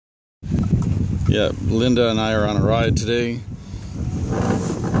Yeah, Linda and I are on a ride today.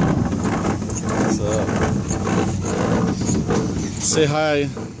 What's up? Say hi.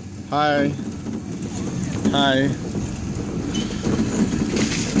 Hi. Hi.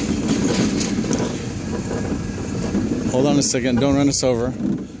 Hold on a second. Don't run us over.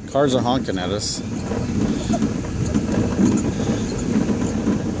 Cars are honking at us.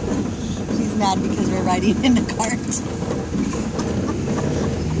 She's mad because we're riding in the cart.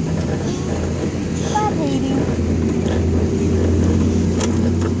 Stop hating.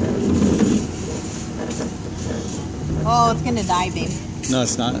 Oh, it's gonna die, babe. No,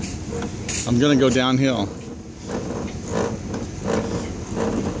 it's not. I'm gonna go downhill.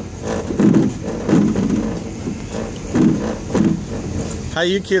 How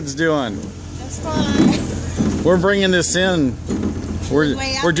you kids doing? Just fine. We're bringing this in.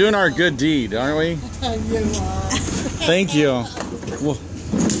 We're doing our good deed, aren't we? You are. Thank you. Well,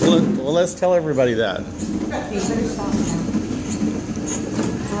 let's tell everybody that. So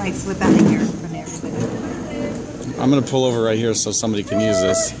I slip out of here from everybody. I'm gonna pull over right here so somebody can use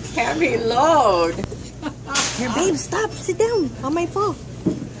this. Heavy load. Here, babe, stop. Sit down on my phone.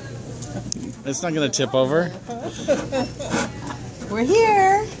 It's not gonna tip over. We're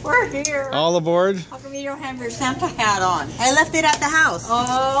here. We're here. All aboard. How come you don't have your Santa hat on? I left it at the house.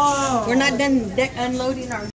 Oh. We're not done unloading our